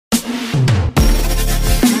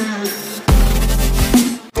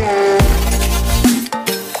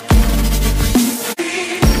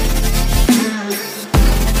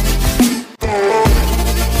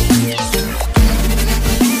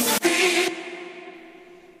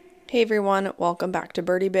Hey everyone, welcome back to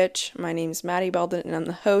Birdie Bitch. My name's Maddie Belden and I'm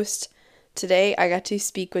the host. Today I got to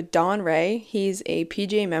speak with Don Ray. He's a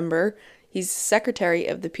PGA member. He's secretary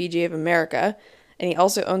of the PGA of America, and he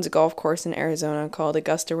also owns a golf course in Arizona called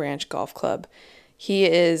Augusta Ranch Golf Club. He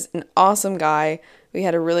is an awesome guy. We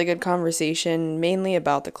had a really good conversation, mainly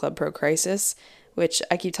about the Club Pro crisis, which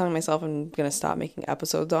I keep telling myself I'm going to stop making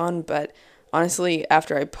episodes on, but honestly,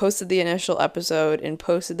 after I posted the initial episode and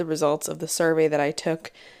posted the results of the survey that I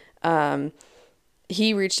took, um,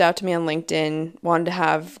 he reached out to me on LinkedIn, wanted to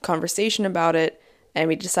have conversation about it, and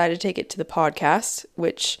we decided to take it to the podcast,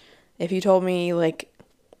 which if you told me like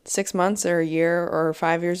 6 months or a year or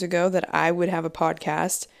 5 years ago that I would have a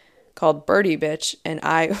podcast called Birdie Bitch and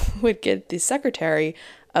I would get the secretary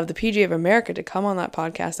of the PGA of America to come on that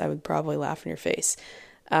podcast, I would probably laugh in your face.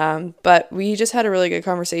 But we just had a really good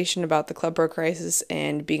conversation about the Club Pro crisis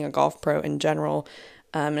and being a golf pro in general.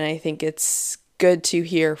 And I think it's good to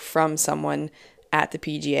hear from someone at the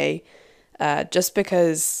PGA, just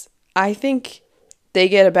because I think they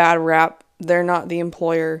get a bad rap. They're not the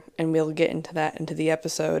employer, and we'll get into that into the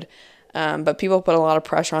episode. But people put a lot of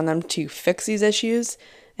pressure on them to fix these issues,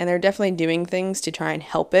 and they're definitely doing things to try and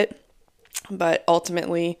help it. But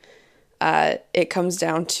ultimately, it comes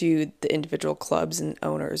down to the individual clubs and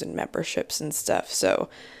owners and memberships and stuff. So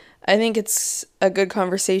I think it's a good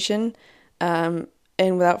conversation.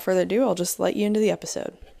 And without further ado, I'll just let you into the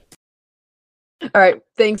episode. All right.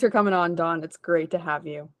 Thanks for coming on, Don. It's great to have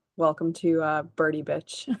you. Welcome to Birdie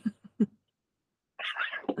Bitch.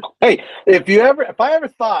 Hey, if I ever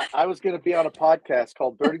thought I was going to be on a podcast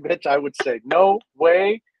called Birdie Bitch, I would say no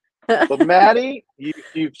way. But Maddie,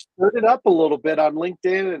 you've stirred it up a little bit on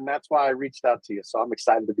LinkedIn, and that's why I reached out to you. So I'm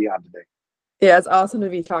excited to be on today. Yeah, it's awesome to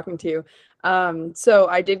be talking to you. So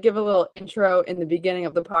I did give a little intro in the beginning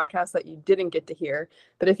of the podcast that you didn't get to hear,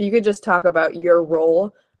 but if you could just talk about your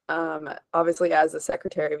role, obviously as the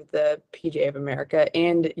secretary of the PGA of America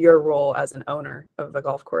and your role as an owner of the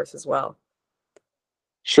golf course as well.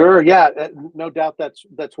 Sure, yeah, no doubt that's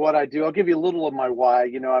what I do. I'll give you a little of my why.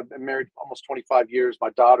 You know, I've been married almost 25 years.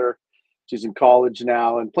 My daughter, she's in college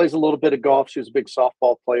now and plays a little bit of golf. She was a big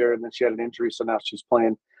softball player, and then she had an injury, so now she's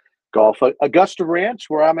playing golf. Augusta Ranch,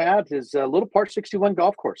 where I'm at, is a little par 61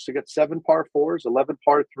 golf course. So you got 7 par 4s, 11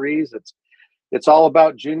 par 3s. It's all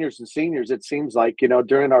about juniors and seniors. It seems like,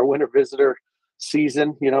 during our winter visitor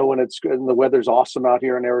season, when the weather's awesome out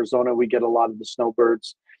here in Arizona, we get a lot of the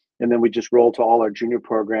snowbirds, and then we just roll to all our junior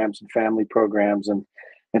programs and family programs and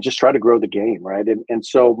just try to grow the game, right? And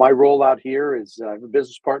so my role out here is I'm a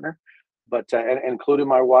business partner, but and including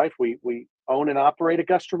my wife, we own and operate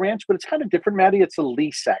Augusta Ranch, but it's kind of different, Maddie. It's a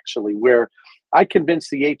lease actually, where I convinced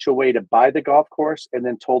the HOA to buy the golf course and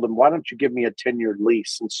then told them, why don't you give me a 10-year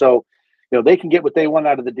lease? And so, they can get what they want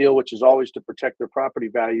out of the deal, which is always to protect their property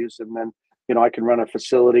values. And then, I can run a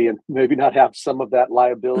facility and maybe not have some of that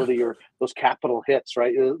liability or those capital hits,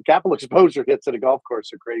 right? Capital exposure hits at a golf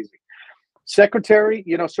course are crazy. Secretary,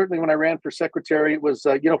 certainly when I ran for secretary, it was,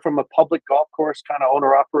 from a public golf course kind of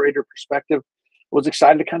owner operator perspective, I was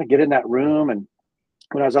excited to kind of get in that room. And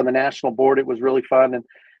when I was on the national board, it was really fun. And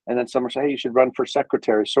then someone said, hey, you should run for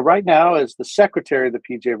secretary. So right now, as the secretary of the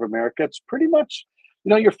PGA of America, it's pretty much,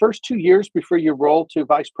 your first 2 years before you roll to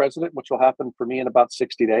vice president, which will happen for me in about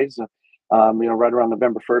 60 days. Right around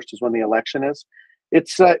November 1st is when the election is.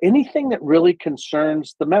 It's anything that really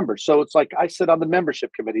concerns the members. So it's like I sit on the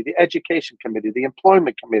membership committee, the education committee, the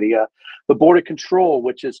employment committee, the board of control,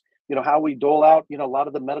 which is, how we dole out, a lot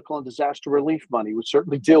of the medical and disaster relief money. We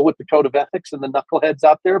certainly deal with the code of ethics and the knuckleheads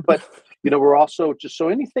out there, but, we're also just, so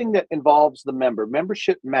anything that involves the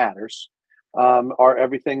membership matters, are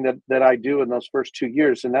everything that I do in those first 2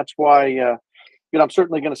 years. And that's why, I'm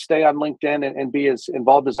certainly going to stay on LinkedIn and be as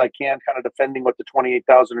involved as I can, kind of defending what the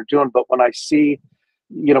 28,000 are doing. But when I see,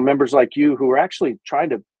 members like you who are actually trying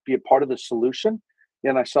to be a part of the solution,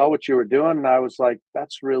 and I saw what you were doing, and I was like,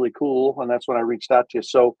 that's really cool. And that's when I reached out to you.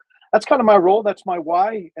 So that's kind of my role. That's my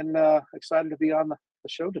why, and excited to be on the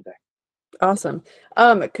show today. Awesome.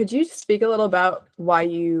 Could you speak a little about why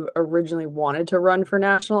you originally wanted to run for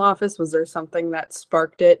national office? Was there something that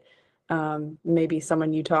sparked it? Maybe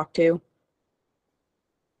someone you talked to?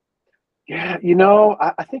 Yeah,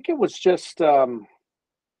 I think it was just, being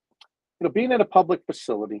in a public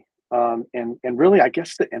facility, and really, I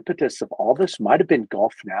guess the impetus of all this might have been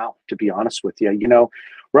Golf Now, to be honest with you.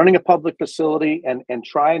 Running a public facility and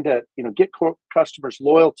trying to, get customers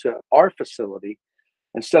loyal to our facility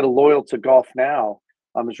instead of loyal to Golf Now,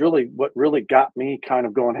 is really what really got me kind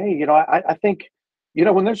of going, hey, I think,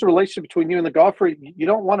 when there's a relationship between you and the golfer, you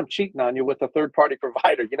don't want them cheating on you with a third party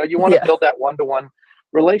provider. You want to Yeah. build that one-to-one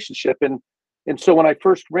relationship. And And so when I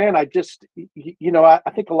first ran, I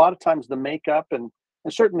think a lot of times the makeup and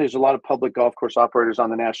certainly there's a lot of public golf course operators on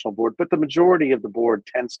the national board, but the majority of the board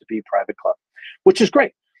tends to be private club, which is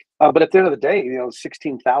great. But at the end of the day,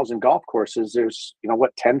 16,000 golf courses, there's,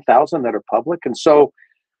 10,000 that are public. And so,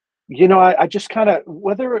 I just kind of,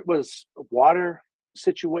 whether it was water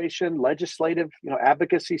situation, legislative,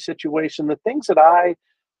 advocacy situation, the things that I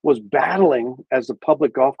was battling as a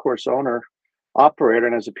public golf course owner, operator,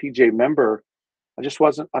 and as a PJ member, I just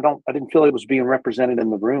wasn't. I didn't feel it was being represented in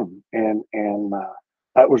the room, and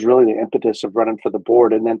that was really the impetus of running for the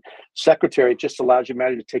board. And then secretary just allows you,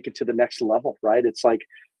 Maddie, to take it to the next level, right? It's like,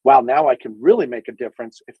 wow, now I can really make a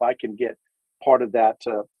difference if I can get part of that,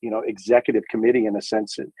 executive committee in a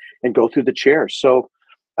sense, and go through the chairs. So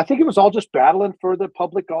I think it was all just battling for the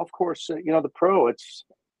public golf course, the pro. I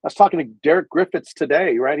was talking to Derek Griffiths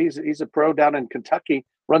today, right? He's a pro down in Kentucky,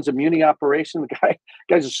 runs a muni operation. The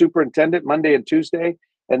guy's a superintendent Monday and Tuesday,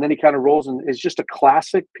 and then he kind of rolls and is just a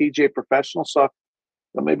classic PGA professional. So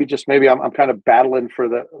maybe I'm kind of battling for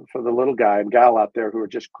the little guy and gal out there who are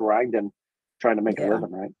just grinding, trying to make a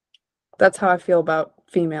living, right? That's how I feel about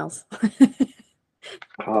females.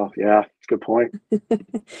 Oh yeah, good point.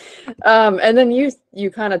 And then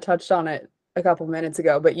you kind of touched on it a couple minutes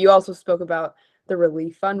ago, but you also spoke about the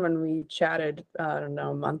relief fund when we chatted, I don't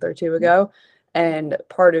know, a month or two ago. And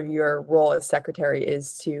part of your role as secretary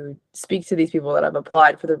is to speak to these people that have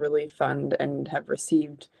applied for the relief fund and have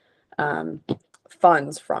received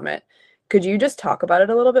funds from it. Could you just talk about it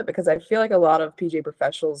a little bit? Because I feel like a lot of PGA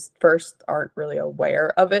professionals first aren't really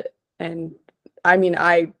aware of it. And I mean,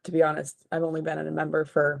 to be honest, I've only been a member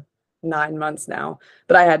for 9 months now,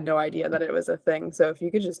 but I had no idea that it was a thing. So if you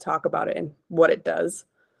could just talk about it and what it does.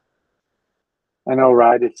 I know,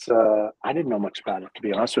 right? It's I didn't know much about it, to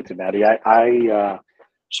be honest with you, Maddie.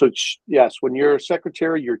 Yes, when you're a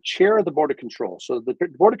secretary, you're chair of the board of control. So the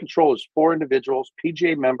board of control is 4 individuals,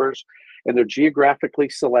 PGA members, and they're geographically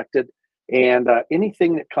selected. And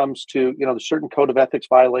anything that comes to, the certain code of ethics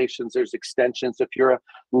violations, there's extensions. If you're a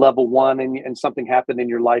level 1 and something happened in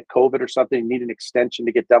your life, COVID or something, you need an extension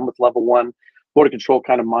to get done with level 1. Board of control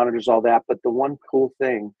kind of monitors all that. But the one cool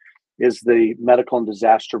thing is the medical and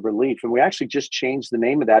disaster relief. And we actually just changed the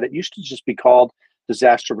name of that. It used to just be called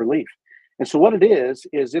disaster relief. And so what it is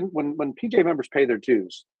when PGA members pay their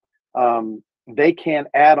dues, they can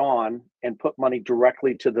add on and put money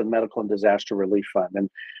directly to the medical and disaster relief fund. And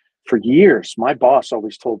for years, my boss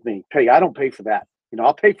always told me, hey, I don't pay for that.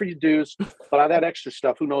 I'll pay for your dues, but that extra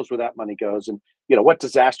stuff, who knows where that money goes? And, what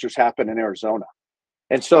disasters happen in Arizona.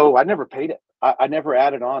 And so I never paid it. I never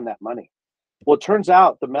added on that money. Well, it turns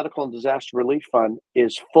out the Medical and Disaster Relief Fund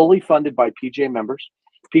is fully funded by PGA members.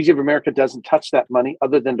 PGA of America doesn't touch that money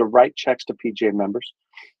other than to write checks to PGA members.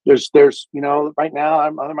 There's right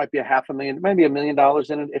now there might be $500,000, maybe $1 million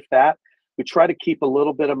in it, if that. We try to keep a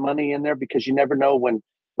little bit of money in there because you never know when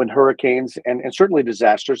hurricanes and certainly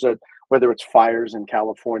disasters, whether it's fires in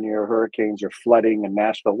California or hurricanes or flooding in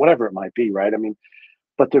Nashville, whatever it might be, right? I mean,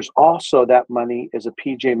 but there's also that money as a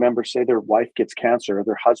PGA member, say their wife gets cancer or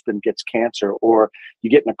their husband gets cancer, or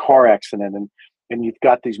you get in a car accident and you've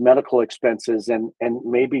got these medical expenses and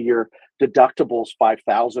maybe your deductible's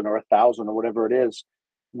 5,000 or 1,000 or whatever it is.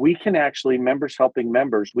 We can actually, members helping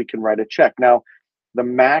members, we can write a check. Now, the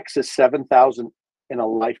max is 7,000 in a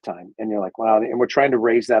lifetime. And you're like, wow, and we're trying to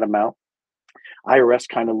raise that amount. IRS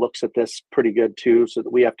kind of looks at this pretty good too, so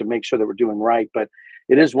that we have to make sure that we're doing right. But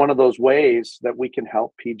it is one of those ways that we can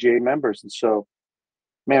help PGA members. And so,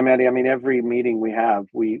 man, Maddie, I mean, every meeting we have,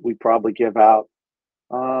 we probably give out,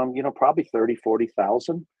 probably 30,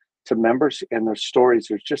 40,000 to members, and their stories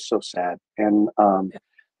are just so sad. And,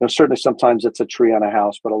 certainly sometimes it's a tree on a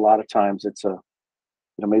house, but a lot of times it's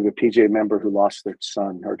maybe a PGA member who lost their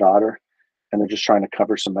son or daughter, and they're just trying to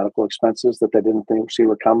cover some medical expenses that they didn't see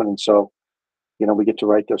were coming. And so, we get to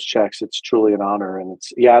write those checks. It's truly an honor. And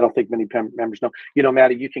I don't think many members know.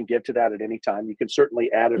 Maddie, you can give to that at any time. You can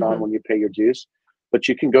certainly add it on when you pay your dues, but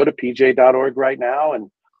you can go to pj.org right now. And,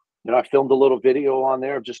 I filmed a little video on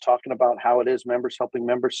there of just talking about how it is members helping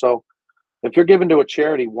members. So if you're giving to a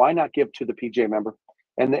charity, why not give to the PGA member?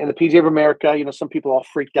 And the PGA of America, some people all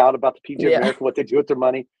freaked out about the PGA of America, what they do with their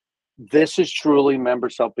money. This is truly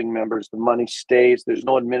members helping members. The money stays. There's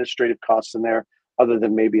no administrative costs in there, other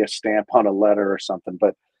than maybe a stamp on a letter or something,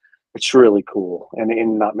 but it's really cool.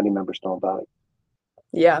 And not many members know about it.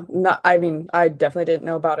 Yeah, I mean, I definitely didn't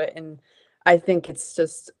know about it. And I think it's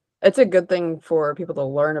a good thing for people to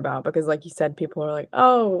learn about, because like you said, people are like,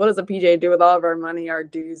 oh, what does a PJ do with all of our money, our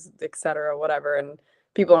dues, etc., whatever. And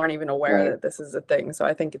people aren't even aware that this is a thing. So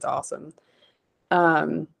I think it's awesome.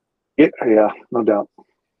 Yeah, no doubt.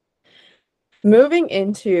 Moving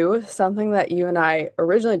into something that you and I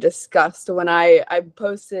originally discussed when I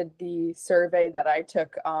posted the survey that I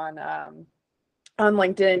took on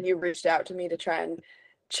LinkedIn, you reached out to me to try and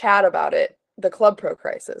chat about it, the Club Pro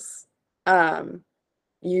crisis. Um,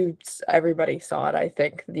 everybody saw it, I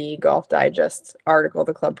think, the Golf Digest article,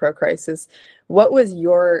 the Club Pro crisis. What was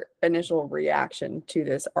your initial reaction to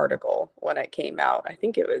this article when it came out? I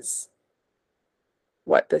think it was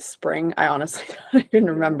what, this spring? I honestly don't even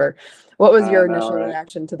Yeah, remember. What was I your know, initial right?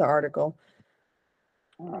 reaction to the article?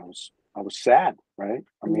 Oh, I was sad, right?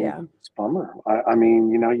 I mean, Yeah. it's a bummer. I mean,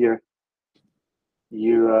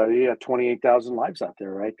 you have 28,000 lives out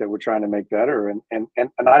there, right? That we're trying to make better, and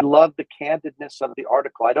I love the candidness of the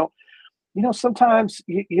article. I don't, sometimes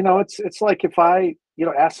it's like if I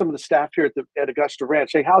ask some of the staff here at Augusta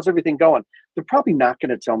Ranch, hey, how's everything going? They're probably not going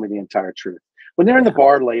to tell me the entire truth. When they're in the Yeah.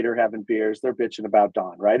 bar later having beers, they're bitching about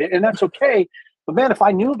Don, right? And that's okay. But man, if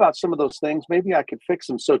I knew about some of those things, maybe I could fix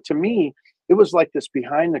them. So to me, it was like this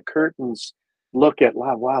behind the curtains look at,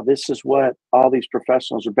 wow, this is what all these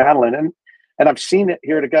professionals are battling. And I've seen it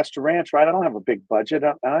here at Augusta Ranch, right? I don't have a big budget.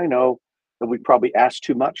 I know that we probably ask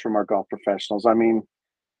too much from our golf professionals. I mean,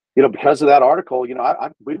 because of that article,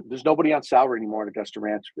 there's nobody on salary anymore at Augusta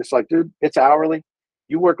Ranch. It's like, dude, it's hourly.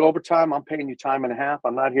 You work overtime. I'm paying you time and a half.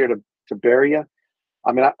 I'm not here to bury you.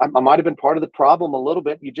 I mean, I might have been part of the problem a little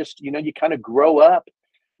bit. You just, you kind of grow up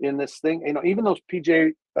in this thing. Even though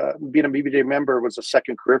being a BBJ member was a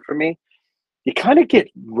second career for me, you kind of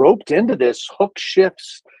get roped into this hook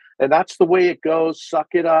shifts, and that's the way it goes. Suck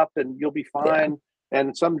it up, and you'll be Yeah. fine.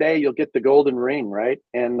 And someday you'll get the golden ring, right?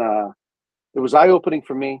 And it was eye opening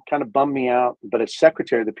for me. Kind of bummed me out. But as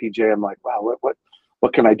secretary of the PGA, I'm like, wow,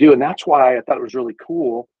 what can I do? And that's why I thought it was really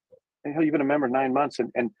cool. And hell, you've been a member 9 months,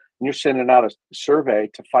 and you're sending out a survey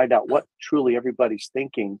to find out what truly everybody's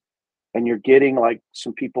thinking, and you're getting like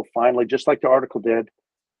some people finally, just like the article did,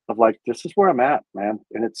 of like, this is where I'm at, man,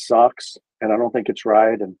 and it sucks, and I don't think it's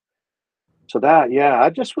right. And so that, yeah,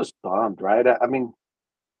 I just was bummed, right? I mean,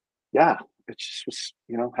 yeah, it just was,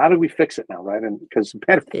 how do we fix it now, right? And because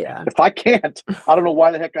man, Yeah. if I can't, I don't know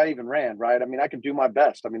why the heck I even ran, right? I mean, I can do my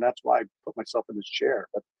best. I mean, that's why I put myself in this chair.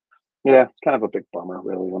 But yeah, it's kind of a big bummer,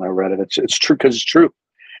 really, when I read it. It's true because it's true,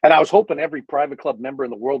 and I was hoping every private club member in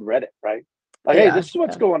the world read it, right? Like, hey, Yeah. this is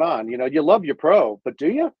what's Yeah. going on. You love your pro, but do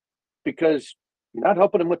you? Because you're not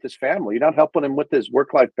helping him with his family. You're not helping him with his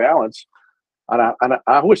work-life balance. And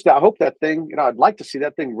I hope that thing, I'd like to see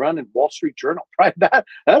that thing run in Wall Street Journal, right? That's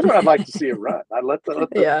where I'd like to see it run. I'd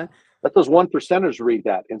Yeah. let those one percenters read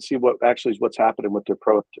that and see what actually is what's happening with their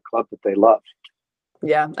club that they love.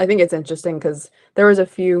 Yeah. I think it's interesting because there was a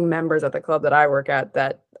few members at the club that I work at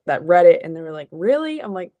that read it and they were like, "Really?"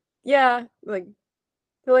 I'm like, "Yeah." Like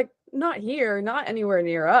they're like, "Not here, not anywhere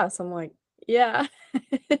near us." I'm like, "Yeah."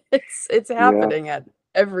 It's Yeah. happening at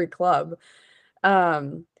every club.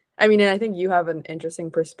 Um, I mean, and I think you have an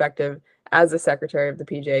interesting perspective as the secretary of the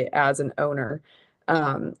PGA, as an owner.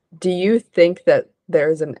 Do you think that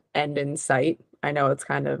there's an end in sight? I know it's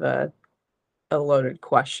kind of a loaded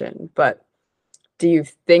question, but do you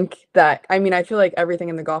think that, I mean, I feel like everything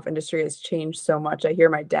in the golf industry has changed so much. I hear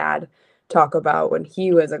my dad talk about when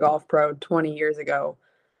he was a golf pro 20 years ago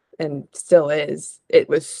and still is. It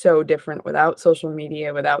was so different without social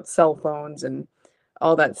media, without cell phones and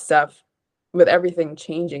all that stuff. With everything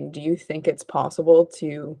changing, do you think it's possible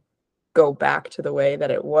to go back to the way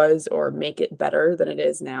that it was or make it better than it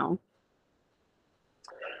is now?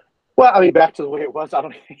 Well, I mean, back to the way it was. I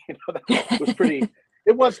don't, that was pretty.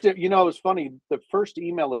 It was, it was funny. The first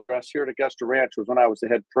email address here at Augusta Ranch was when I was the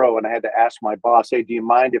head pro, and I had to ask my boss, "Hey, do you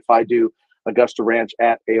mind if I do Augusta Ranch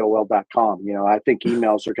at AOL.com?" I think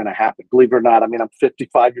emails are going to happen. Believe it or not, I mean, I'm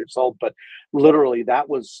 55 years old, but literally that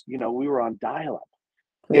was, we were on dial-up.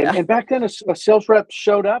 And Yeah. and back then, a sales rep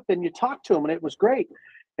showed up, and you talked to him, and it was great.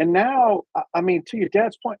 And now, I mean, to your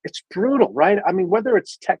dad's point, it's brutal, right? I mean, whether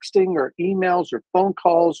it's texting or emails or phone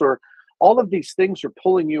calls or all of these things are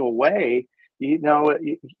pulling you away. You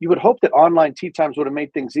would hope that online tea times would have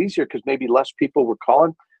made things easier because maybe less people were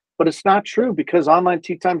calling, but it's not true because online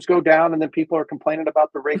tea times go down, and then people are complaining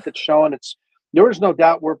about the rate that's showing. There is no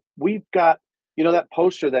doubt we've got that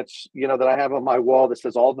poster that I have on my wall that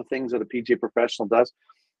says all the things that a PGA professional does.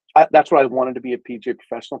 That's what I wanted to be a PGA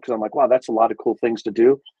professional because I'm like, wow, that's a lot of cool things to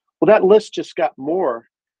do. Well, that list just got more,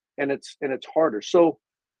 and it's harder. So,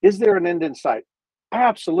 is there an end in sight?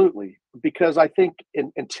 Absolutely, because I think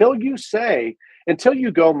until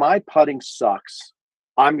you go, my putting sucks.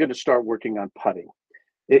 I'm going to start working on putting.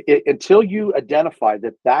 Until you identify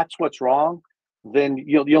that that's what's wrong, then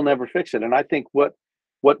you'll never fix it. And I think what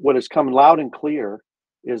has come loud and clear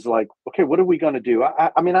is like, okay, what are we going to do?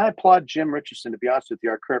 I mean, I applaud Jim Richardson, to be honest with you,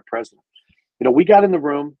 our current president. We got in the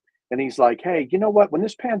room and he's like, hey, you know what? When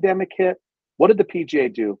this pandemic hit, what did the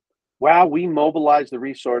PGA do? Wow, we mobilized the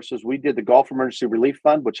resources. We did the Golf Emergency Relief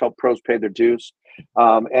Fund, which helped pros pay their dues,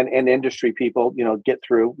 and industry people, get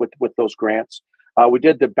through with those grants. We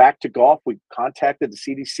did the Back to Golf. We contacted the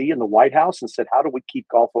CDC and the White House and said, how do we keep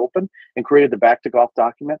golf open? And created the Back to Golf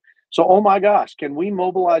document. So, oh my gosh, can we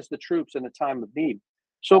mobilize the troops in a time of need?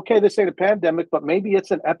 So, okay, this ain't a pandemic, but maybe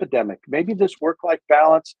it's an epidemic. Maybe this work-life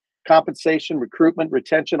balance, compensation, recruitment,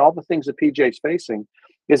 retention, all the things the PGA is facing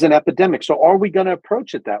is an epidemic. So are we going to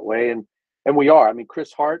approach it that way? And we are. I mean,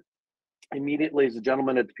 Chris Hart immediately is a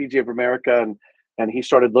gentleman at the PGA of America, and he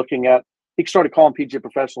started calling PGA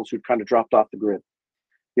professionals who'd kind of dropped off the grid.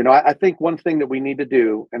 I think one thing that we need to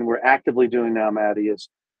do, and we're actively doing now, Maddie, is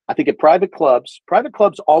I think at private clubs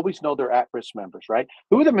always know their at-risk members, right?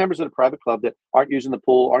 Who are the members of the private club that aren't using the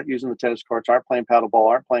pool, aren't using the tennis courts, aren't playing paddleball,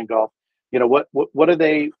 aren't playing golf? What are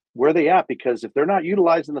they, where are they at? Because if they're not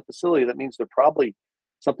utilizing the facility, that means they're probably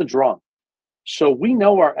something's wrong. So we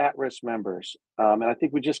know our at-risk members. And I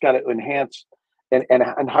think we just got to enhance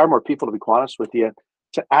and hire more people, to be honest with you,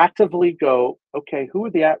 to actively go, okay, who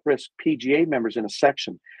are the at-risk PGA members in a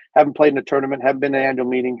section? Haven't played in a tournament, haven't been to an annual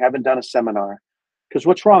meeting, haven't done a seminar. Because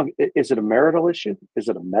what's wrong? Is it a marital issue? Is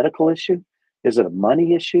it a medical issue? Is it a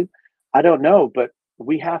money issue? I don't know, but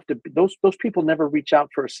we have to, those people never reach out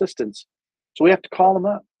for assistance. So we have to call them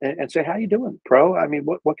up and say, how you doing, pro? I mean,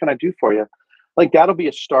 what can I do for you? Like, that'll be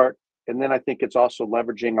a start. And then I think it's also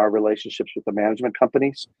leveraging our relationships with the management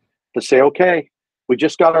companies to say, okay, we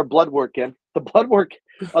just got our blood work in. The blood work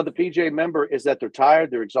of the PGA member is that they're tired,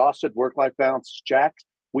 they're exhausted, work-life balance is jacked.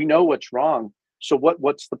 We know what's wrong. So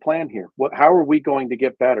what's the plan here? How are we going to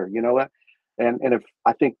get better? And if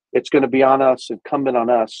I think it's going to be on us, incumbent on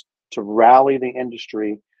us, to rally the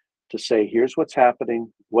industry to say, here's what's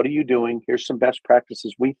happening. What are you doing? Here's some best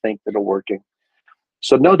practices we think that are working.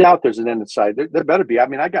 So no doubt there's an end in sight. There better be. I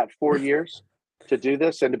mean, I got 4 years to do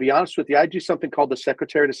this. And to be honest with you, I do something called the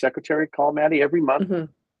secretary to secretary call, Maddie, every month. Mm-hmm.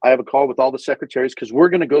 I have a call with all the secretaries because we're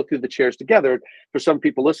going to go through the chairs together. For some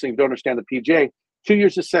people listening who don't understand the PGA, 2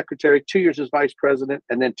 years as secretary, 2 years as vice president,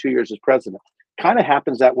 and then 2 years as president. Kind of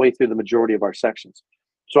happens that way through the majority of our sections.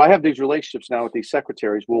 So I have these relationships now with these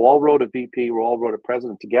secretaries. We'll all wrote a VP, we'll all wrote a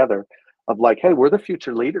president together of like, hey, we're the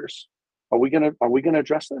future leaders. Are we gonna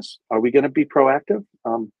address this? Are we gonna be proactive?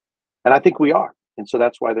 And I think we are. And so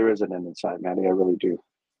that's why there is an end in sight, Maddie. I really do.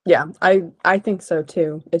 Yeah, I think so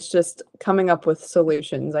too. It's just coming up with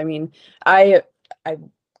solutions. I mean, I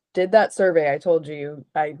did that survey I told you.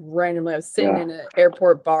 I was sitting in an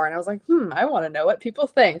airport bar and I was like, I want to know what people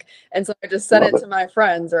think. And so I just sent it to my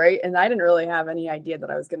friends, right? And I didn't really have any idea that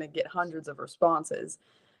I was going to get hundreds of responses.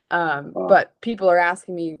 But people are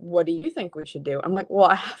asking me, what do you think we should do? I'm like, well,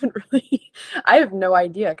 I have no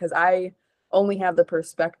idea, because I only have the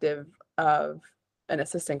perspective of an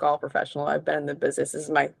assistant golf professional. I've been in the business. This is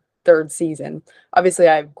my 3rd season. Obviously,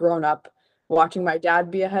 I've grown up watching my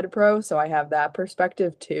dad be a head pro, so I have that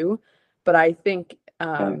perspective too. But I think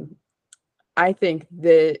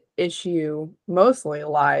the issue mostly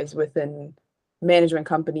lies within management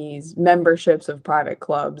companies, memberships of private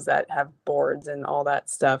clubs that have boards and all that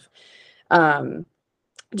stuff. Do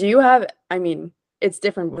you have, I mean, it's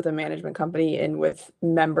different with a management company and with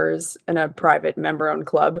members in a private member-owned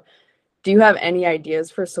club. Do you have any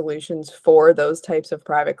ideas for solutions for those types of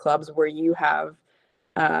private clubs where you have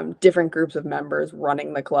different groups of members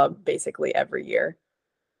running the club basically every year?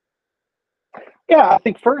 Yeah, I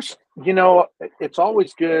think first, it's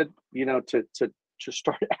always good, to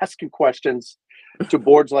start asking questions to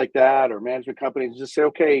boards like that or management companies. Just say,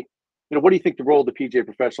 okay, what do you think the role of the PGA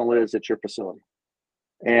professional is at your facility?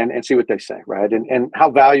 And see what they say, right? And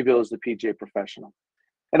how valuable is the PGA professional?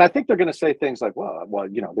 And I think they're going to say things like, well,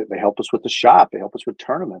 they help us with the shop, they help us with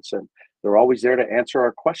tournaments, and they're always there to answer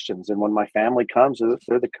our questions. And when my family comes,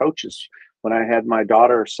 they're the coaches. When I had my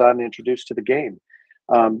daughter or son introduced to the game,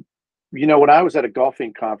 when I was at a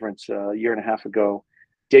golfing conference a year and a half ago,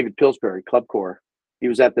 David Pillsbury, Club Corps, he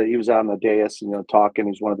was on the dais, talking.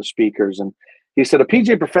 He's one of the speakers, and he said a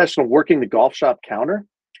PGA professional working the golf shop counter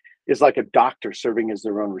is like a doctor serving as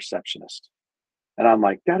their own receptionist. And I'm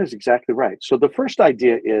like, that is exactly right. So the first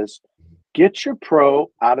idea is get your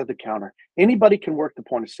pro out of the counter. Anybody can work the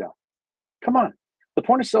point of sale. Come on. The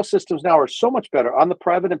point of sale systems now are so much better on the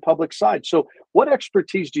private and public side. So what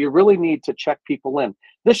expertise do you really need to check people in?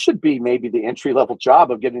 This should be maybe the entry-level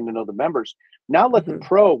job of getting to know the members. Now let the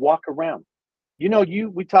pro walk around.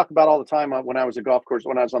 We talk about all the time when I was on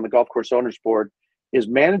the golf course owners board, is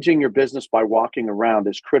managing your business by walking around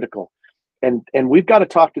is critical. And we've got to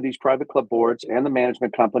talk to these private club boards and the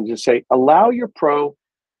management companies and say, allow your pro,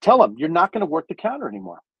 tell them you're not going to work the counter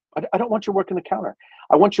anymore. I don't want you working the counter.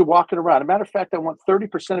 I want you walking around. As a matter of fact, I want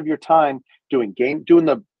 30% of your time doing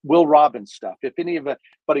the Will Robbins stuff. If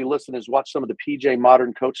anybody listening has watched some of the PGA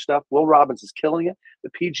Modern Coach stuff, Will Robbins is killing it. The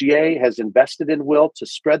PGA has invested in Will to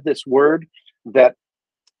spread this word that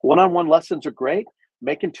one-on-one lessons are great.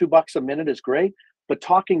 Making $2 a minute is great. But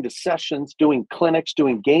talking to sessions, doing clinics,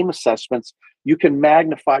 doing game assessments, you can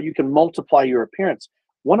magnify, you can multiply your appearance.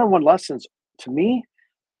 One-on-one lessons, to me,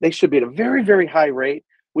 they should be at a very, very high rate.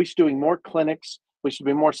 We should be doing more clinics. We should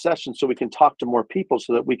be more sessions so we can talk to more people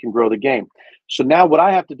so that we can grow the game. So now what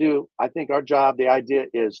I have to do, I think our job, the idea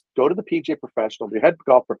is go to the PGA professional, the head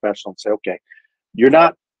golf professional, and say, okay,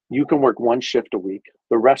 you can work one shift a week.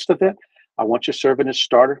 The rest of it, I want you serving as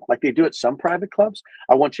starter like they do at some private clubs.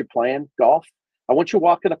 I want you playing golf. I want you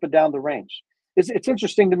walking up and down the range. It's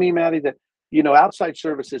interesting to me, Maddie, that, outside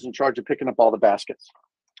service is in charge of picking up all the baskets.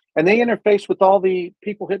 And they interface with all the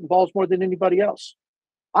people hitting balls more than anybody else.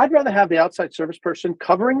 I'd rather have the outside service person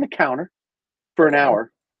covering the counter for an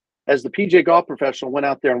hour as the PGA golf professional went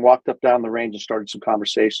out there and walked up down the range and started some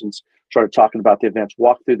conversations, started talking about the events,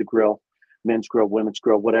 walked through the grill, men's grill, women's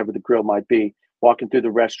grill, whatever the grill might be, walking through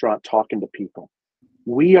the restaurant, talking to people.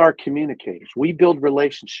 We are communicators. We build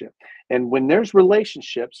relationship. And when there's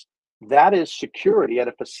relationships, that is security at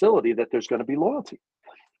a facility that there's going to be loyalty.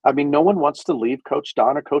 I mean, no one wants to leave Coach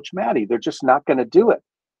Don or Coach Maddie. They're just not going to do it.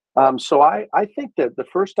 So I think that the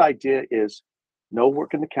first idea is no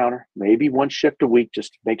work in the counter, maybe one shift a week,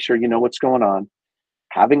 just to make sure you know what's going on.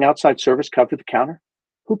 Having outside service cover the counter,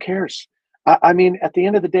 who cares? I mean, at the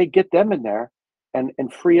end of the day, get them in there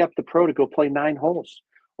and free up the pro to go play 9 holes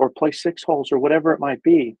or play 6 holes or whatever it might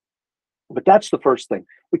be. But that's the first thing.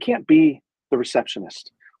 We can't be the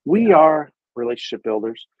receptionist. We are relationship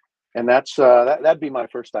builders. And that'd be my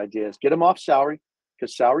first idea is get them off salary,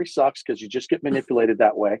 because salary sucks because you just get manipulated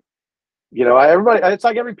that way. It's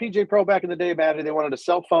like every PJ Pro back in the day, Maddie, they wanted a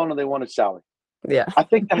cell phone and they wanted salary. Yeah. I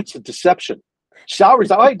think that's a deception. Salary's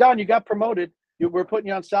like, hey, Don, you got promoted. We're putting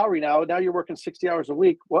you on salary now. Now you're working 60 hours a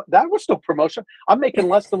week. Well, that was no promotion. I'm making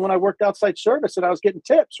less than when I worked outside service and I was getting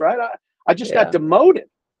tips, right? I just got demoted.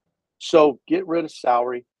 So get rid of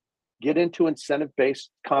salary. Get into incentive-based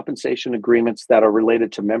compensation agreements that are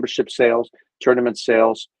related to membership sales, tournament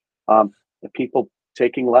sales, the people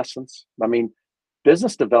taking lessons. I mean,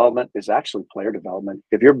 business development is actually player development.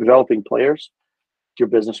 If you're developing players, your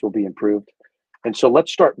business will be improved. And so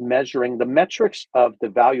let's start measuring the metrics of the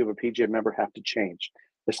value of a PGA member have to change.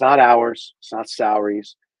 It's not hours, it's not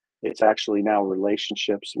salaries. It's actually now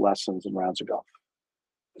relationships, lessons, and rounds of golf.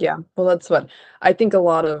 Yeah. Well, that's what I think a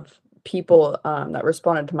lot of people that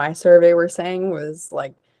responded to my survey were saying was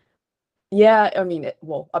like, yeah, I mean,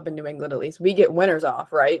 up in New England, at least, we get winters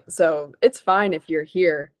off, right? So it's fine if you're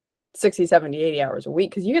here 60, 70, 80 hours a week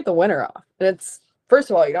because you get the winter off. And it's, first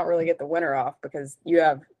of all, you don't really get the winter off because you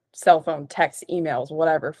have cell phone, text, emails,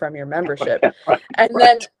 whatever from your membership. And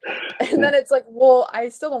then it's like, well, I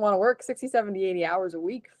still don't want to work 60, 70, 80 hours a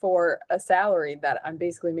week for a salary that I'm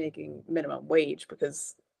basically making minimum wage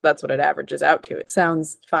because that's what it averages out to. It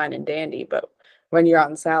sounds fine and dandy, but when you're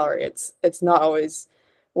on salary, it's not always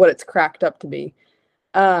what it's cracked up to be.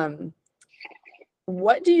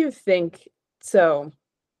 What do you think? So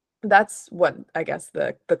that's what I guess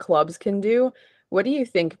the clubs can do. What do you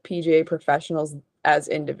think PGA professionals as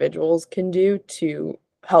individuals can do to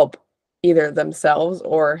help either themselves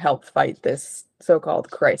or help fight this so-called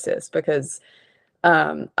crisis? Because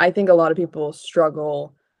I think a lot of people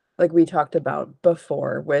struggle, like we talked about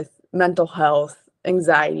before, with mental health,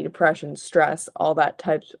 anxiety, depression, stress, all that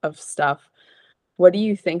type of stuff. What do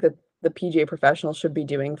you think that the PGA professionals should be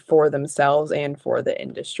doing for themselves and for the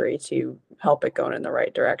industry to help it going in the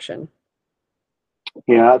right direction?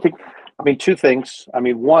 Yeah, I mean, 2 things. I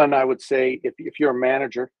mean, one, I would say if you're a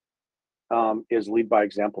manager, is lead by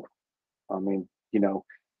example. I mean,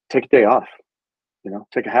 take a day off,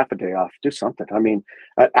 take a half a day off, do something. I mean,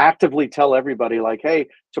 actively tell everybody like, hey,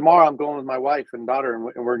 tomorrow I'm going with my wife and daughter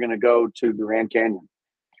and we're going to go to the Grand Canyon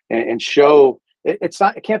and show it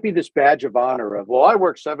can't be this badge of honor of, well, I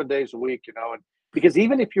work 7 days a week, and because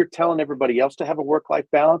even if you're telling everybody else to have a work-life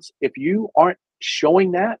balance, if you aren't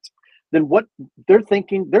showing that, then what they're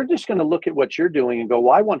thinking, they're just going to look at what you're doing and go,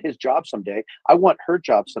 well, I want his job someday. I want her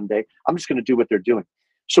job someday. I'm just going to do what they're doing.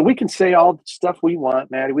 So we can say all the stuff we want,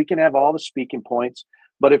 Maddie. We can have all the speaking points.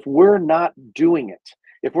 But if we're not doing it,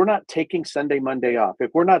 if we're not taking Sunday, Monday off,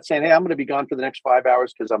 if we're not saying, hey, I'm going to be gone for the next 5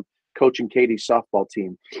 hours because I'm coaching Katie's softball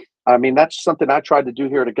team. I mean, that's something I tried to do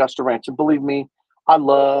here at Augusta Ranch. And believe me, I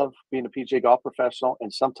love being a PGA golf professional.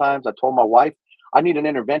 And sometimes I told my wife, I need an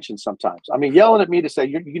intervention sometimes. I mean, yelling at me to say,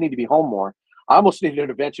 you need to be home more. I almost need an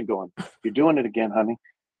intervention going, you're doing it again, honey.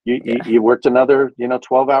 Yeah. You worked another,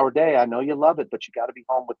 12-hour day. I know you love it, but you got to be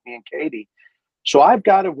home with me and Katie. So I've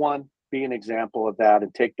got to, one, be an example of that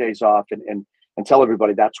and take days off and tell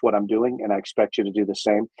everybody that's what I'm doing. And I expect you to do the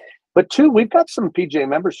same. But two, we've got some PGA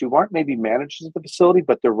members who aren't maybe managers of the facility,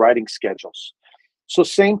 but they're writing schedules. So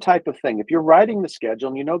same type of thing. If you're writing the schedule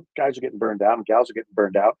and guys are getting burned out and gals are getting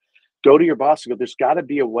burned out, go to your boss and go, there's got to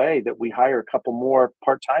be a way that we hire a couple more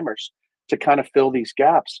part-timers to kind of fill these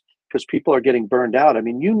gaps because people are getting burned out. I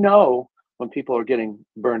mean, when people are getting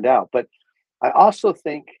burned out. But I also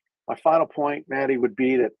think my final point, Maddie, would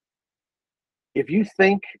be that if you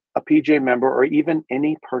think a PGA member or even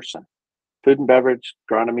any person, food and beverage,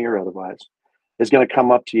 agronomy or otherwise, is going to come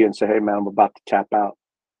up to you and say, hey, man, I'm about to tap out.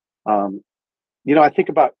 I think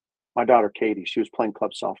about my daughter, Katie. She was playing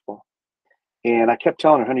club softball. And I kept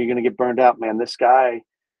telling her, honey, you're going to get burned out, man. This guy,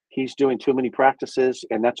 he's doing too many practices,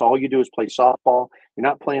 and that's all you do is play softball. You're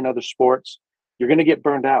not playing other sports. You're going to get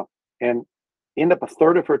burned out. And end up a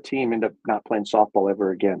third of her team end up not playing softball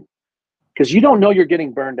ever again. Because you don't know you're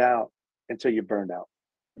getting burned out until you're burned out.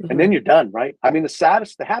 And then you're done, right? I mean,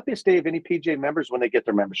 the happiest day of any PGA member is when they get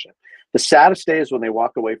their membership. The saddest day is when they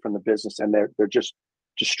walk away from the business and they're just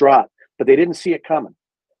distraught, but they didn't see it coming.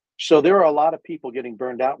 So there are a lot of people getting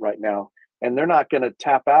burned out right now, and they're not going to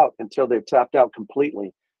tap out until they've tapped out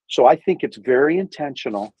completely. So I think it's very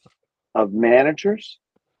intentional of managers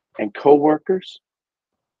and coworkers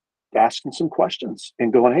asking some questions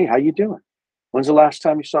and going, hey, how you doing? When's the last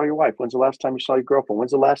time you saw your wife? When's the last time you saw your girlfriend?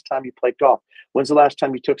 When's the last time you played golf? When's the last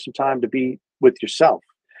time you took some time to be with yourself?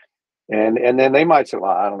 And then they might say,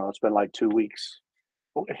 well, I don't know. It's been like 2 weeks.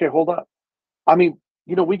 Okay, hold up. I mean,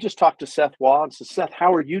 we just talked to Seth Waugh and said, Seth,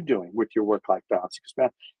 how are you doing with your work-life balance? Because, man,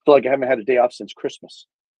 I feel like I haven't had a day off since Christmas.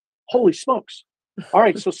 Holy smokes. All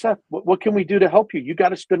right, so Seth, what can we do to help you? You got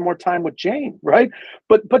to spend more time with Jane, right?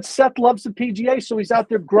 But Seth loves the PGA, so he's out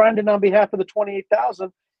there grinding on behalf of the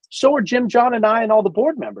 28,000. So are Jim, John, and I, and all the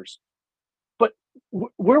board members. But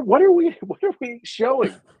what are we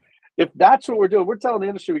showing? If that's what we're doing, we're telling the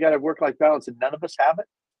industry we got to have work-life balance, and none of us have it.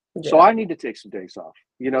 Yeah. So I need to take some days off.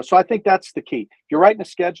 So I think that's the key. If you're writing a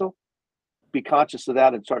schedule, be conscious of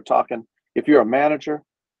that and start talking. If you're a manager,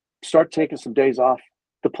 start taking some days off.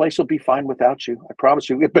 The place will be fine without you. I promise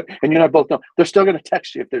you. And you and I both know they're still going to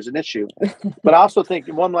text you if there's an issue. But I also think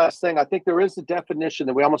one last thing, I think there is a definition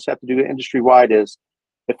that we almost have to do industry-wide is,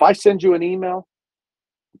 if I send you an email,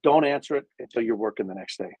 don't answer it until you're working the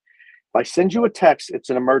next day. If I send you a text,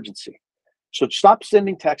 it's an emergency. So stop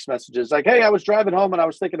sending text messages like, hey, I was driving home and I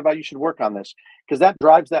was thinking about you should work on this, because that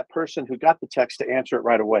drives that person who got the text to answer it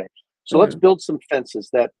right away. So let's build some fences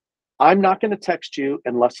that I'm not going to text you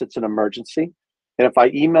unless it's an emergency. And if I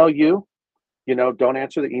email you, don't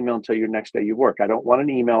answer the email until your next day you work. I don't want an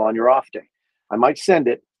email on your off day. I might send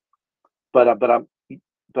it, but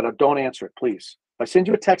don't answer it, please. If I send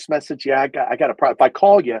you a text message, I got a problem. If I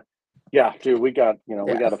call you, yeah, dude, we got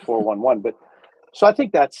a 411. But so I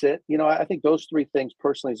think that's it. I think those three things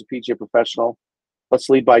personally as a PGA professional, let's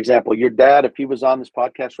lead by example. Your dad, if he was on this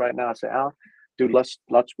podcast right now, I'd say, Al, dude, let's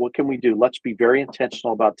what can we do? Let's be very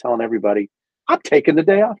intentional about telling everybody, I'm taking the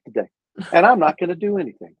day off today. And I'm not going to do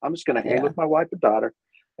anything. I'm just going to hang with my wife and daughter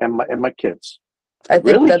and my kids. I think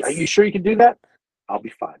really? Are you sure you can do that? I'll be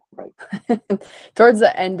fine, right? Towards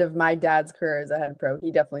the end of my dad's career as a head pro,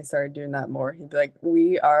 he definitely started doing that more. He'd be like,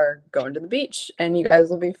 we are going to the beach and you guys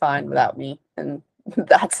will be fine without me. And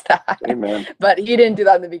that's that. Amen. But he didn't do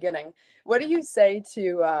that in the beginning. What do you say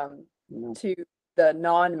to the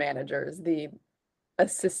non-managers, the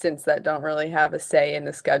assistants that don't really have a say in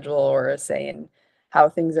the schedule or a say in how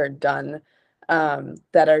things are done,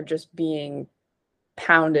 that are just being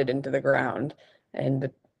pounded into the ground and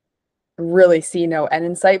really see no end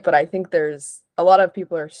in sight? But I think there's a lot of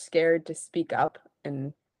people are scared to speak up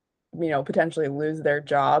and potentially lose their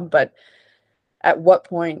job. But at what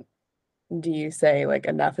point do you say like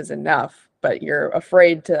enough is enough, but you're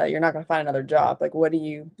afraid you're not going to find another job? Like what do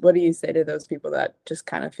you say to those people that just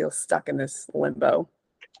kind of feel stuck in this limbo?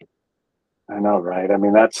 I know, right? I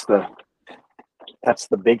mean, that's the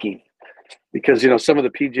biggie, because some of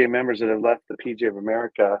the PGA members that have left the PGA of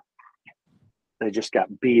America, they just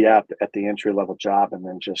got beat up at the entry level job and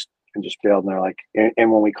then just failed. And they're like,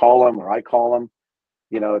 and when we call them or I call them,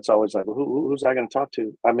 it's always like, well, who's I going to talk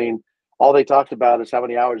to? I mean, all they talked about is how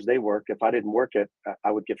many hours they work. If I didn't work it,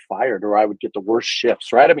 I would get fired, or I would get the worst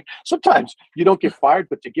shifts, right? I mean, sometimes you don't get fired,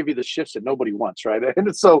 but they give you the shifts that nobody wants, right?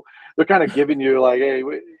 And so they're kind of giving you like, hey,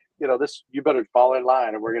 this, you better fall in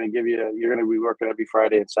line, and you're going to be working every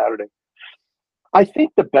Friday and Saturday. I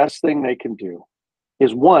think the best thing they can do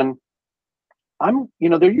is one,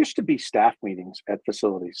 there used to be staff meetings at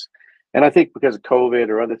facilities. And I think because of COVID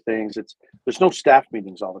or other things, there's no staff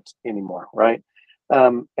meetings anymore, right?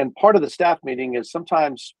 And part of the staff meeting is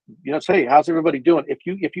sometimes, say, how's everybody doing? If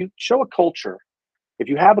you show a culture, if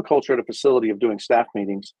you have a culture at a facility of doing staff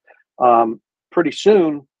meetings, pretty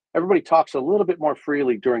soon everybody talks a little bit more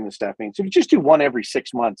freely during the staff meetings. If you just do one every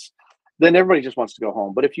 6 months, then everybody just wants to go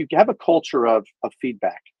home. But if you have a culture of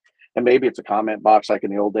feedback, and maybe it's a comment box like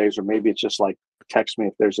in the old days, or maybe it's just like text me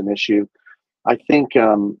if there's an issue, I think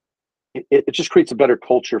it just creates a better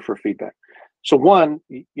culture for feedback. So one,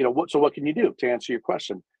 what can you do to answer your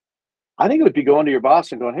question? I think it would be going to your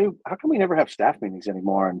boss and going, hey, how come we never have staff meetings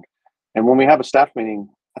anymore? And when we have a staff meeting,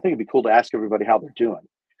 I think it'd be cool to ask everybody how they're doing.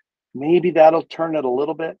 Maybe that'll turn it a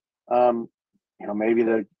little bit. Maybe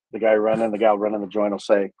the gal running the joint will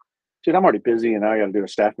say, dude, I'm already busy and now I got to do a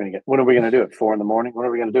staff meeting. When are we going to do it? 4 a.m? When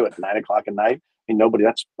are we going to do it? 9 o'clock at night? I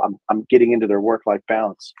mean, I'm getting into their work-life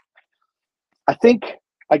balance.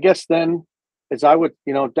 I guess then is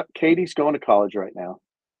Katie's going to college right now.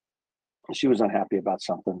 She was unhappy about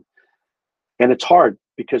something. And it's hard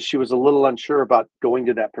because she was a little unsure about going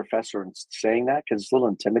to that professor and saying that because it's a little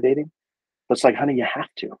intimidating. But it's like, honey, you have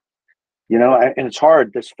to, and it's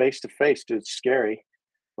hard. This face-to-face, dude, it's scary,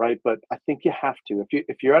 right? But I think you have to.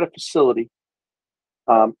 If you're at a facility,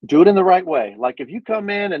 do it in the right way. Like if you come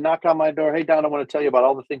in and knock on my door, hey, Don, I want to tell you about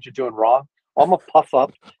all the things you're doing wrong. I'm going to puff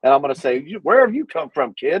up and I'm going to say, where have you come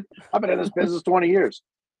from, kid? I've been in this business 20 years.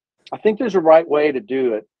 I think there's a right way to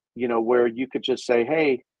do it, where you could just say,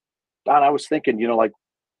 hey, Don, I was thinking, like,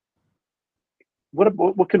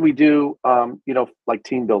 what could we do, like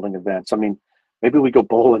team building events? I mean, maybe we go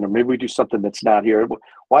bowling or maybe we do something that's not here.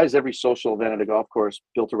 Why is every social event at a golf course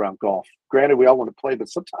built around golf? Granted, we all want to play, but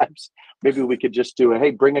sometimes maybe we could just do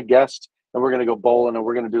hey, bring a guest and we're going to go bowling or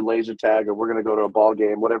we're going to do laser tag or we're going to go to a ball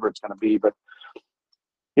game, whatever it's going to be. But,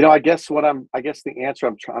 I guess the answer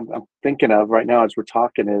I'm thinking of right now as we're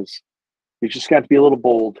talking is you just got to be a little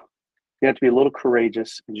bold. You have to be a little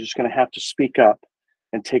courageous and you're just going to have to speak up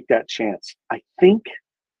and take that chance. I think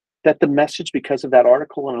that the message, because of that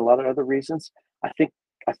article and a lot of other reasons, I think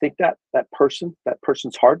that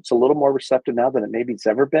person's heart's a little more receptive now than it maybe it's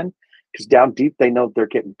ever been, because down deep they know they're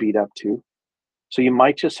getting beat up too. So you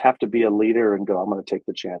might just have to be a leader and go, I'm going to take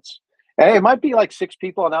the chance. Hey, it might be like 6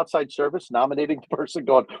 people on outside service nominating the person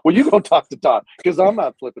going, well, you go talk to Don because I'm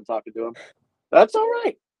not flipping talking to him. That's all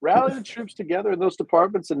right. Rally the troops together in those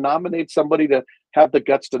departments and nominate somebody to have the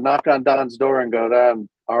guts to knock on Don's door and go,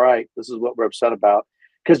 all right, this is what we're upset about.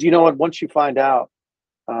 Because you know what, once you find out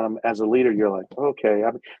as a leader, you're like, okay.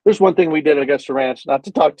 There's one thing we did at Augusta Ranch, not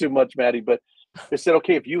to talk too much, Maddie, but they said,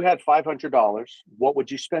 okay, if you had $500, what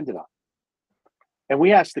would you spend it on? And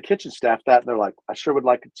we asked the kitchen staff that, and they're like, I sure would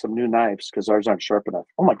like some new knives because ours aren't sharp enough.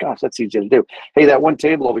 Oh my gosh, that's easy to do. Hey, that one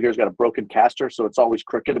table over here's got a broken caster, so it's always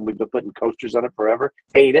crooked, and we've been putting coasters on it forever.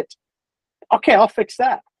 Hate it. Okay, I'll fix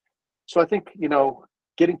that. So I think,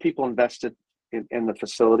 getting people invested in the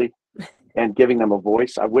facility and giving them a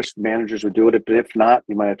voice. I wish the managers would do it, but if not,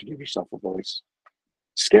 you might have to give yourself a voice.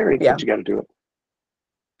 Scary, but you got to do it.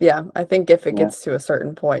 Yeah, I think if it gets to a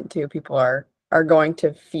certain point too, people are going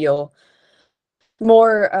to feel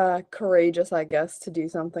more courageous, I guess, to do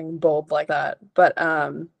something bold like that. But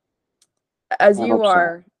as you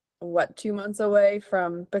are, 2 months away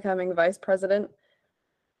from becoming vice president?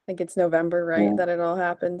 I think it's November, right? Yeah. That it all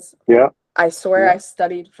happens. Yeah. I swear I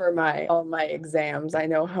studied for all my exams. I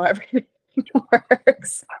know how everything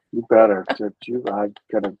works. You better. I'm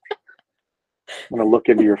gonna look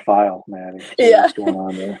into your file, Maddie. Yeah. What's going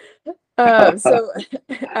on there? So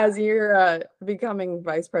as you're becoming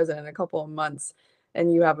vice president in a couple of months,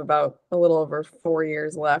 and you have about a little over 4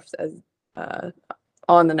 years left as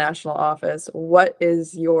on the national office, what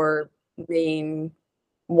is your main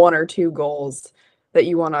 1 or 2 goals that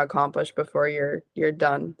you want to accomplish before you're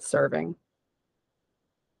done serving?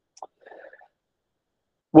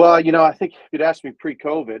 Well, I think if you'd asked me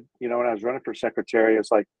pre-COVID, when I was running for secretary,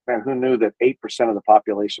 it's like, man, who knew that 8% of the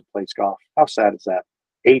population plays golf? How sad is that?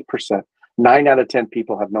 8%. 9 out of 10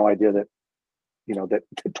 people have no idea that, that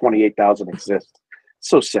 28,000 exist.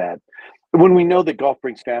 So sad. When we know that golf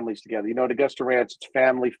brings families together, at Augusta Ranch, it's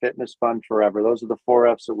family, fitness, fun, forever. Those are the 4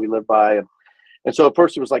 F's that we live by. And so at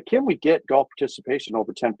first it was like, can we get golf participation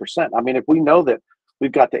over 10%? I mean, if we know that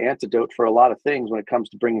we've got the antidote for a lot of things when it comes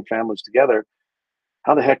to bringing families together,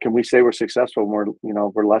 how the heck can we say we're successful when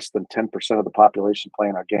we're less than 10% of the population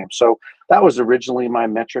playing our game? So that was originally my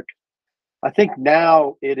metric. I think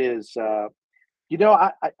now it is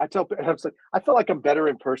I tell people, I was like, I feel like I'm better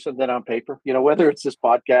in person than on paper. Whether it's this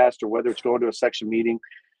podcast or whether it's going to a section meeting,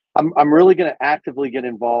 I'm really going to actively get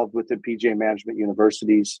involved with the PGA management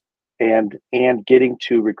universities and getting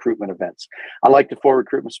to recruitment events. I like the 4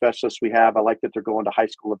 recruitment specialists we have. I like that they're going to high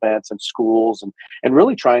school events and schools and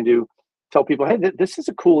really trying to tell people, hey, this is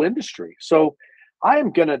a cool industry. So I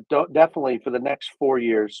am going to definitely for the next 4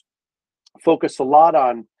 years focus a lot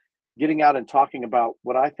on getting out and talking about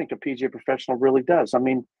what I think a PGA professional really does.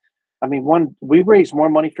 One, we raise more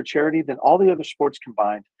money for charity than all the other sports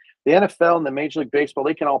combined. The NFL and the Major League Baseball,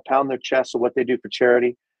 they can all pound their chests of what they do for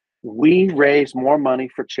charity. We raise more money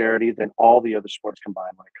for charity than all the other sports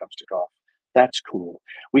combined when it comes to golf. That's cool.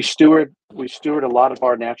 We steward a lot of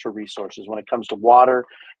our natural resources when it comes to water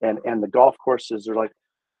and the golf courses are like,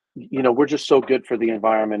 we're just so good for the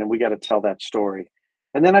environment and we got to tell that story.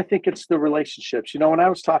 And then I think it's the relationships. When I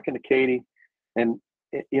was talking to Katie and,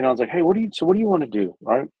 I was like, hey, what do you want to do?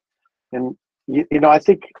 Right. And, I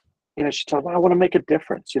think, she told me, I want to make a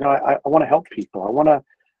difference. I want to help people.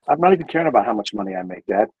 I'm not even caring about how much money I make,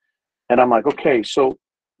 Dad. And I'm like, okay, so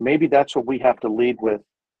maybe that's what we have to lead with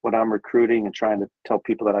when I'm recruiting and trying to tell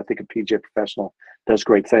people that I think a PGA professional does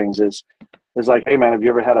great things is like, hey man, have you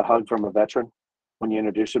ever had a hug from a veteran when you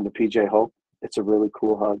introduce them to PGA Hope? It's a really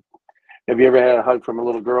cool hug. Have you ever had a hug from a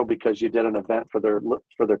little girl because you did an event for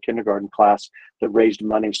their kindergarten class that raised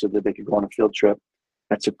money so that they could go on a field trip?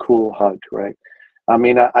 That's a cool hug, right?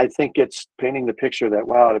 I think it's painting the picture that,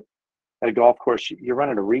 wow, at a golf course, you're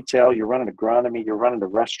running a retail, you're running agronomy, you're running a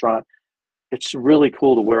restaurant. It's really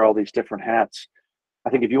cool to wear all these different hats. I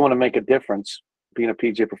think if you want to make a difference, being a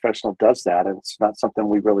PGA professional does that, and it's not something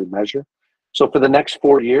we really measure. So for the next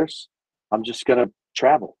 4 years, I'm just going to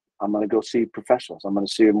travel. I'm going to go see professionals. I'm going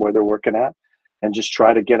to see them where they're working at and just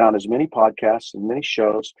try to get on as many podcasts and many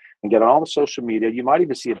shows and get on all the social media. You might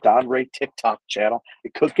even see a Don Ray TikTok channel.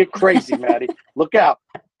 It could get crazy, Maddie. Look out.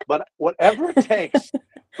 But whatever it takes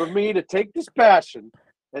for me to take this passion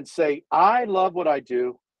and say, I love what I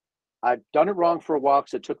do. I've done it wrong for a while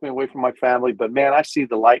because it took me away from my family. But, man, I see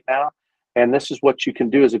the light now. And this is what you can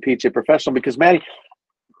do as a PGA professional because, Maddie,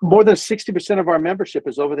 more than 60% of our membership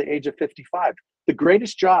is over the age of 55. The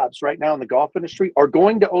greatest jobs right now in the golf industry are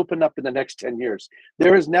going to open up in the next 10 years.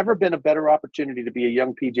 There has never been a better opportunity to be a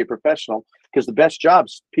young PGA professional because the best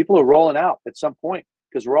jobs, people are rolling out at some point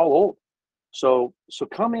because we're all old. So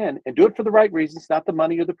come in and do it for the right reasons, not the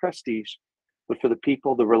money or the prestige, but for the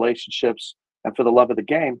people, the relationships, and for the love of the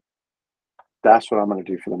game. That's what I'm going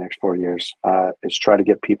to do for the next 4 years, is try to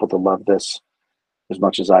get people to love this as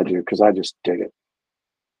much as I do because I just dig it.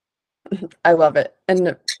 I love it.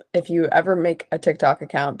 And if you ever make a TikTok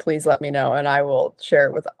account, please let me know and I will share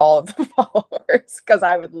it with all of the followers because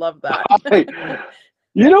I would love that.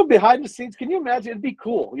 Behind the scenes, can you imagine? It'd be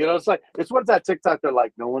cool. It's what's that TikTok? They're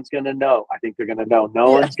like, no one's going to know. I think they're going to know.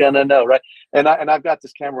 No one's going to know, right? And I've got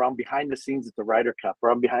this camera. I'm behind the scenes at the Ryder Cup or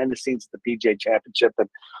I'm behind the scenes at the PGA Championship. And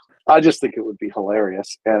I just think it would be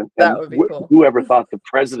hilarious. And that would be cool. Whoever thought the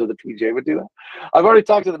president of the PGA would do that? I've already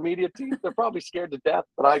talked to the media team. They're probably scared to death.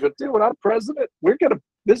 But I go, dude, when I'm president,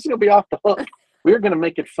 this is going to be off the hook. We're going to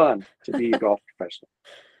make it fun to be a golf professional.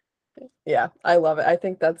 Yeah, I love it. I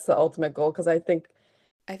think that's the ultimate goal because I think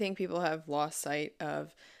people have lost sight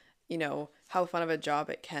of, how fun of a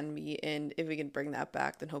job it can be. And if we can bring that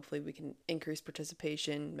back, then hopefully we can increase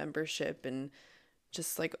participation, membership, and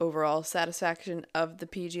just like overall satisfaction of the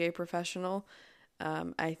PGA professional.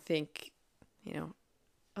 I think,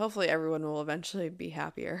 hopefully everyone will eventually be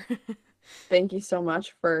happier. Thank you so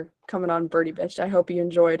much for coming on Birdie Bitch. I hope you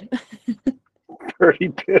enjoyed. Birdie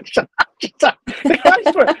Bitch.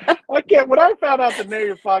 I swear, I can't. When I found out the name of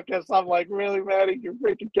your podcast, I'm like, really, Maddie, you're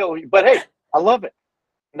freaking killing me. But hey, I love it.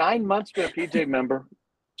 9 months been a PGA member.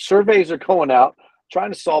 Surveys are going out,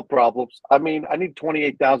 trying to solve problems. I need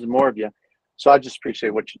 28,000 more of you. So I just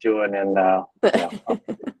appreciate what you're doing, and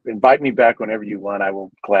invite me back whenever you want. I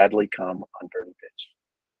will gladly come on Birdie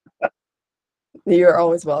Bitch. You're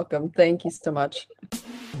always welcome. Thank you so much.